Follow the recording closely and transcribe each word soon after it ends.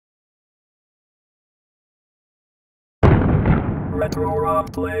Retro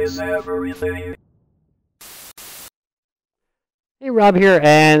Rob plays everything. Hey, Rob here,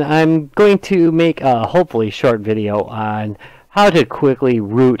 and I'm going to make a hopefully short video on how to quickly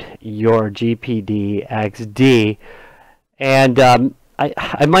root your GPD XD, and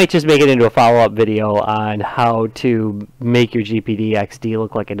I might just make it into a follow-up video on how to make your GPD XD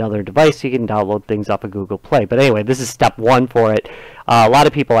look like another device. You can download things off of Google Play. But anyway, this is step one for it. A lot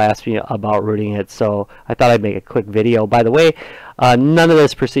of people asked me about rooting it, so I thought I'd make a quick video. By the way, none of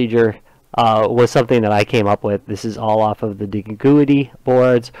this procedure was something that I came up with. This is all off of the Dinguity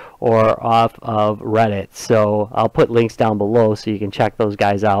boards or off of Reddit. So I'll put links down below so you can check those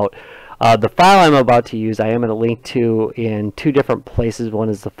guys out. The file I'm about to use, I am going to link to in two different places. One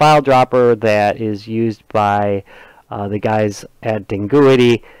is the Filedropper that is used by the guys at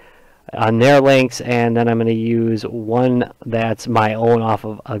Dinguity on their links, and then I'm going to use one that's my own off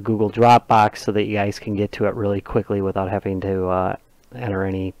of a Google Dropbox so that you guys can get to it really quickly without having to enter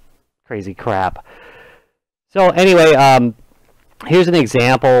any crazy crap. So anyway, here's an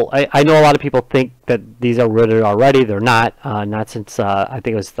example. I know a lot of people think that these are rooted already. They're not. Not since I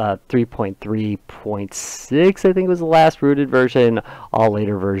think it was 3.3.6. I think was the last rooted version. All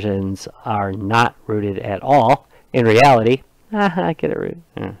later versions are not rooted at all. In reality, I get it rooted.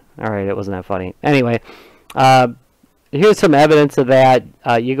 All right, it wasn't that funny. Anyway, here's some evidence of that.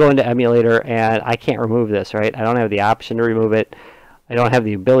 You go into emulator, and I can't remove this. Right? I don't have the option to remove it. I don't have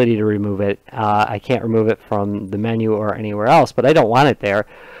the ability to remove it. I can't remove it from the menu or anywhere else, but I don't want it there.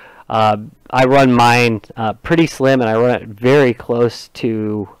 I run mine pretty slim, and I run it very close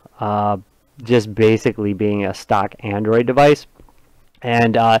to just basically being a stock Android device.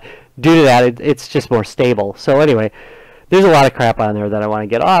 And due to that, it's just more stable. So anyway, there's a lot of crap on there that I want to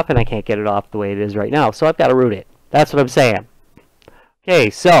get off, and I can't get it off the way it is right now. So I've got to root it. That's what I'm saying. Okay,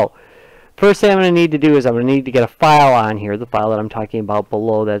 so first thing I'm going to need to do is I'm going to need to get a file on here, the file that I'm talking about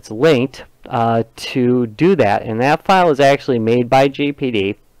below that's linked to do that. And that file is actually made by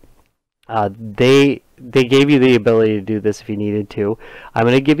GPD. They gave you the ability to do this if you needed to. I'm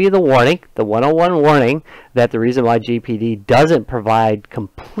going to give you the warning, the 101 warning, that the reason why GPD doesn't provide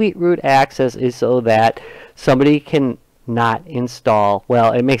complete root access is so that somebody can not install,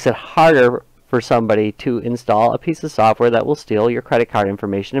 well, it makes it harder for somebody to install a piece of software that will steal your credit card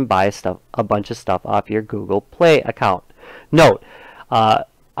information and buy a bunch of stuff off your Google Play account. Note, I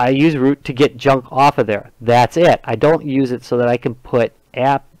use root to get junk off of there. That's it. I don't use it so that I can put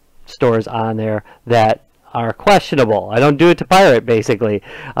app stores on there that are questionable. I don't do it to pirate, basically.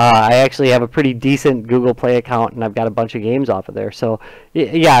 I actually have a pretty decent Google Play account, and I've got a bunch of games off of there. So,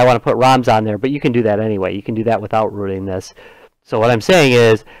 yeah, I want to put ROMs on there, but you can do that anyway. You can do that without rooting this. So what I'm saying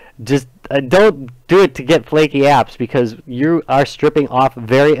is, just don't do it to get flaky apps, because you are stripping off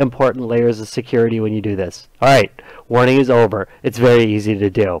very important layers of security when you do this. Alright, warning is over. It's very easy to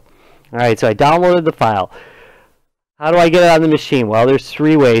do. Alright, so I downloaded the file. How do I get it on the machine? Well, there's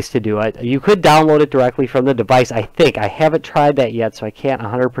three ways to do it. You could download it directly from the device, I think. I haven't tried that yet, so I can't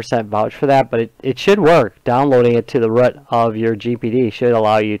 100% vouch for that, but it should work. Downloading it to the root of your GPD should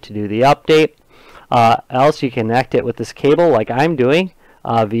allow you to do the update. Else you connect it with this cable like I'm doing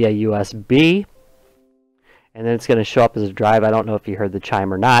via USB, and then it's going to show up as a drive. I don't know if you heard the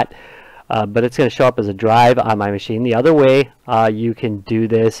chime or not, but it's going to show up as a drive on my machine. The other way you can do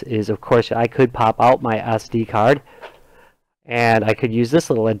this is, of course, I could pop out my SD card, and I could use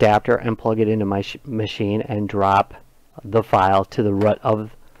this little adapter and plug it into my machine and drop the file to the root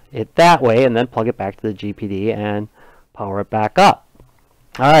of it that way, and then plug it back to the GPD and power it back up.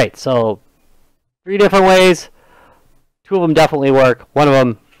 Alright, so three different ways. Two of them definitely work. One of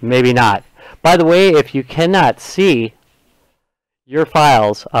them maybe not. By the way, if you cannot see your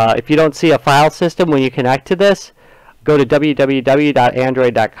files, if you don't see a file system when you connect to this, go to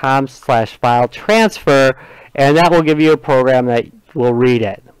www.android.com/file-transfer, and that will give you a program that will read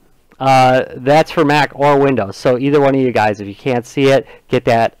it. That's for Mac or Windows. So either one of you guys, if you can't see it, get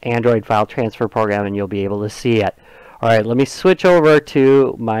that Android file transfer program and you'll be able to see it. Alright, let me switch over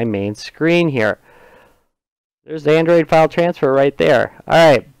to my main screen here. There's the Android file transfer right there.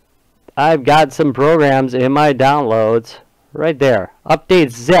 Alright, I've got some programs in my downloads right there. Update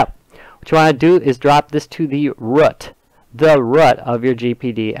zip. What you want to do is drop this to the root of your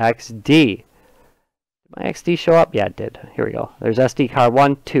GPD XD. Did my XD show up? Yeah, it did. Here we go. There's SD card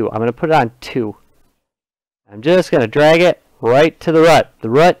 1, 2. I'm going to put it on 2. I'm just going to drag it right to the root.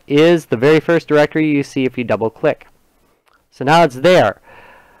 The root is the very first directory you see if you double click. So now it's there.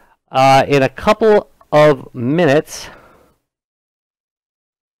 In a couple of minutes,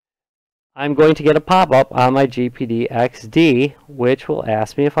 I'm going to get a pop-up on my GPD XD, which will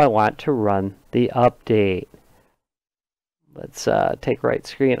ask me if I want to run the update. Let's take right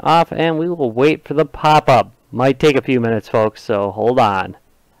screen off, and we will wait for the pop-up. Might take a few minutes, folks, so hold on.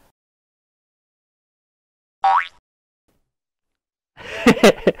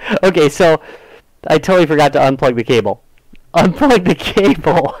 Okay, so I totally forgot to unplug the cable. Unplug the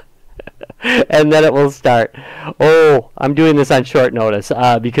cable, and then it will start. Oh, I'm doing this on short notice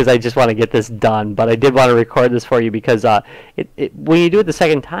because I just want to get this done, but I did want to record this for you because when you do it the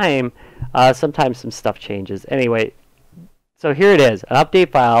second time, sometimes some stuff changes. Anyway, so here it is. An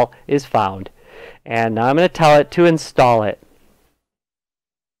update file is found, and now I'm going to tell it to install it.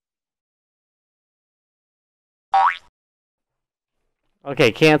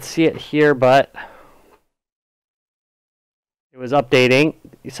 Okay, can't see it here, but it was updating.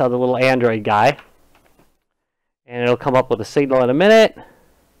 You saw the little Android guy. And it'll come up with a signal in a minute.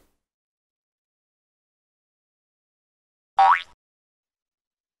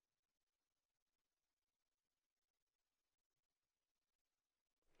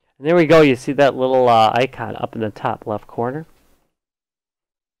 And there we go. You see that little icon up in the top left corner?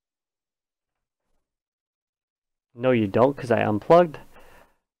 No, you don't, because I unplugged.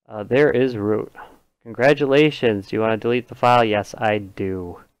 There is root. Congratulations. Do you want to delete the file? Yes, I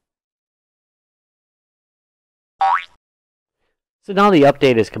do. So now the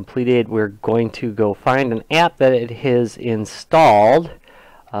update is completed. We're going to go find an app that it has installed.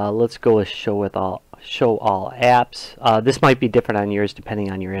 Let's go with show all apps. This might be different on yours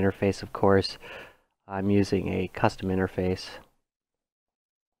depending on your interface, of course. I'm using a custom interface.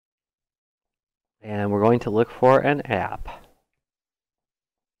 And we're going to look for an app.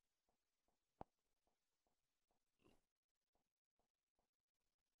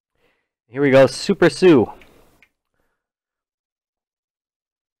 Here we go, Super Sue.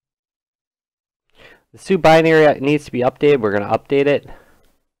 The Sue binary needs to be updated. We're going to update it.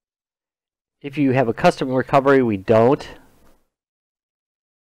 If you have a custom recovery, we don't.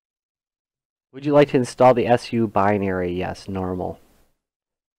 Would you like to install the SU binary? Yes, normal.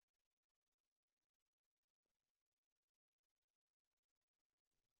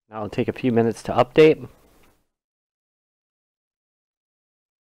 Now it'll take a few minutes to update.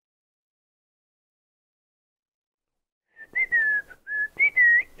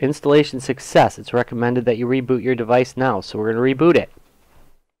 Installation success. It's recommended that you reboot your device now, so we're going to reboot it.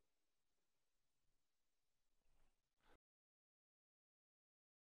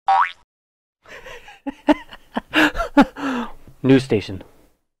 News station.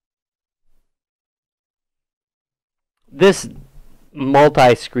 This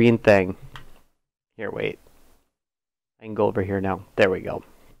multi-screen thing. Here, wait. I can go over here now. There we go.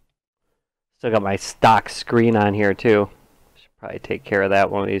 Still got my stock screen on here too. Should probably take care of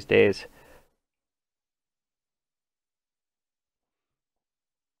that one of these days.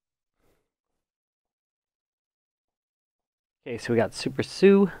 Okay, so we got Super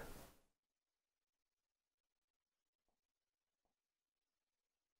Sue.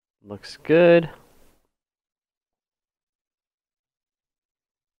 Looks good.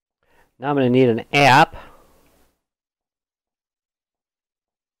 Now I'm going to need an app.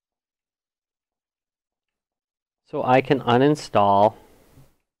 So I can uninstall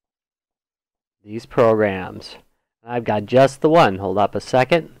these programs. I've got just the one. Hold up a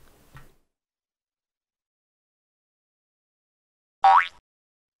second.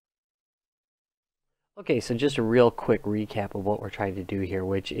 Okay, so just a real quick recap of what we're trying to do here,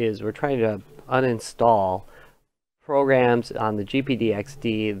 which is we're trying to uninstall programs on the GPD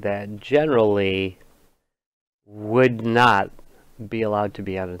XD that generally would not be allowed to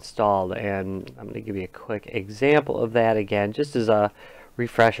be uninstalled. And I'm going to give you a quick example of that again, just as a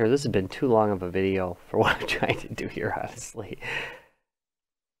refresher. This has been too long of a video for what I'm trying to do here, honestly.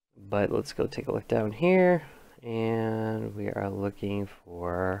 But let's go take a look down here, and we are looking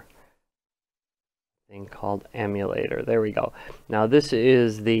for thing called emulator. There we go. Now this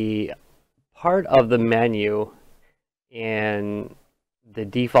is the part of the menu in the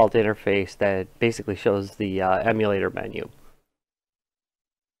default interface that basically shows the emulator menu.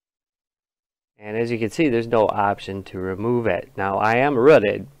 And as you can see, there's no option to remove it. Now I am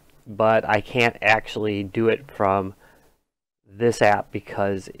rooted, but I can't actually do it from this app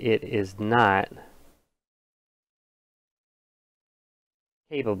because it is not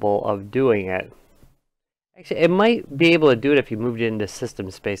capable of doing it. Actually, it might be able to do it if you moved it into system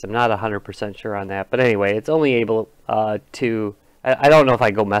space. I'm not 100% sure on that. But anyway, it's only able to... I don't know if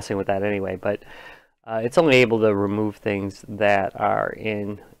I go messing with that anyway, but it's only able to remove things that are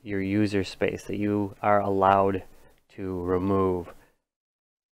in your user space that you are allowed to remove.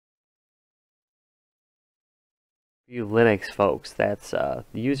 You Linux folks, that's the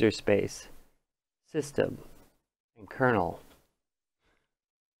user space, system, and kernel.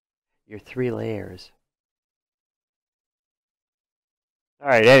 your 3 layers.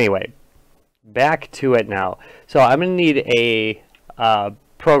 Alright, anyway, back to it now. So I'm going to need a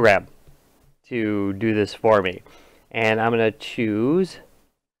program to do this for me. And I'm going to choose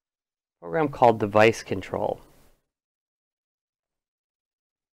a program called Device Control.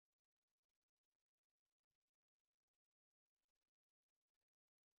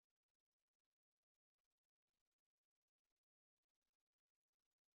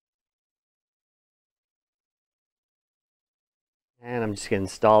 And I'm just going to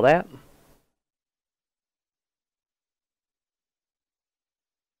install that.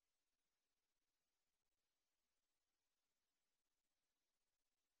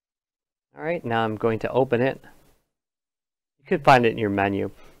 Alright, now I'm going to open it. You could find it in your menu.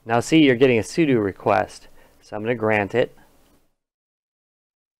 Now see, you're getting a sudo request. So I'm going to grant it.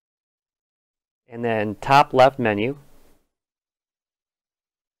 And then top left menu.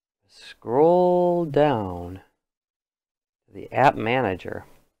 Scroll down to the App Manager.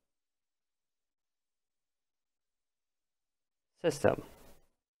 System.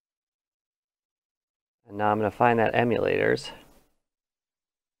 And now I'm going to find that emulators.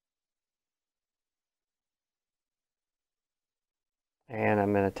 And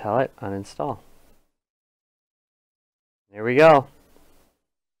I'm going to tell it uninstall. There we go.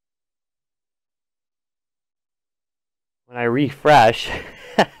 When I refresh,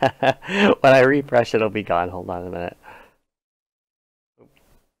 it'll be gone. Hold on a minute.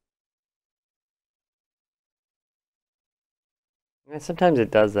 And sometimes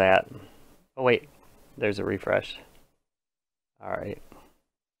it does that. Oh wait, there's a refresh. All right.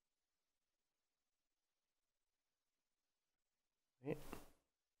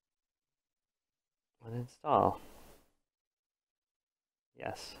 Uninstall.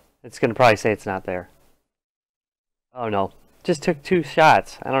 Yes. It's going to probably say it's not there. Oh no. Just took 2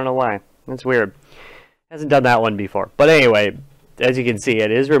 shots. I don't know why. That's weird. Hasn't done that one before. But anyway, as you can see,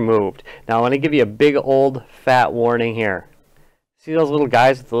 it is removed. Now I want to give you a big old fat warning here. See those little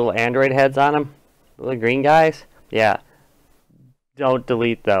guys with the little Android heads on them? The little green guys? Yeah. Don't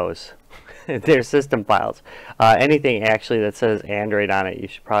delete those. They're system files. Anything actually that says Android on it, you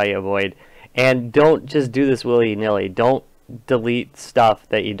should probably avoid. And don't just do this willy-nilly. Don't delete stuff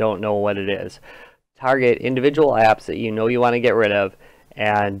that you don't know what it is. Target individual apps that you know you want to get rid of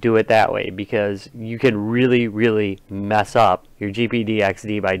and do it that way, because you can really, really mess up your GPD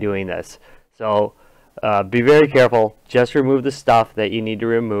XD by doing this. So be very careful. Just remove the stuff that you need to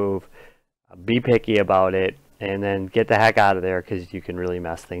remove. Be picky about it, and then get the heck out of there, because you can really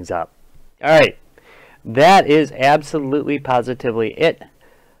mess things up. Alright, that is absolutely positively it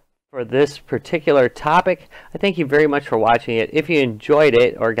for this particular topic. I thank you very much for watching it. If you enjoyed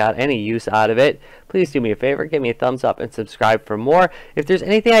it or got any use out of it, please do me a favor, give me a thumbs up and subscribe for more. If there's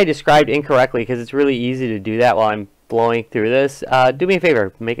anything I described incorrectly, because it's really easy to do that while I'm blowing through this, do me a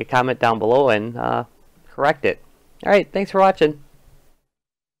favor, make a comment down below and correct it. Alright, thanks for watching.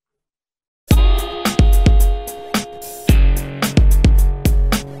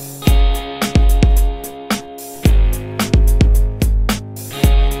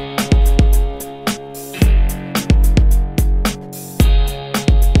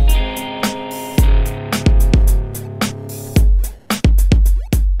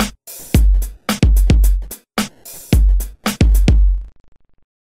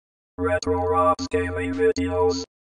 Retro Rob's Daily Videos.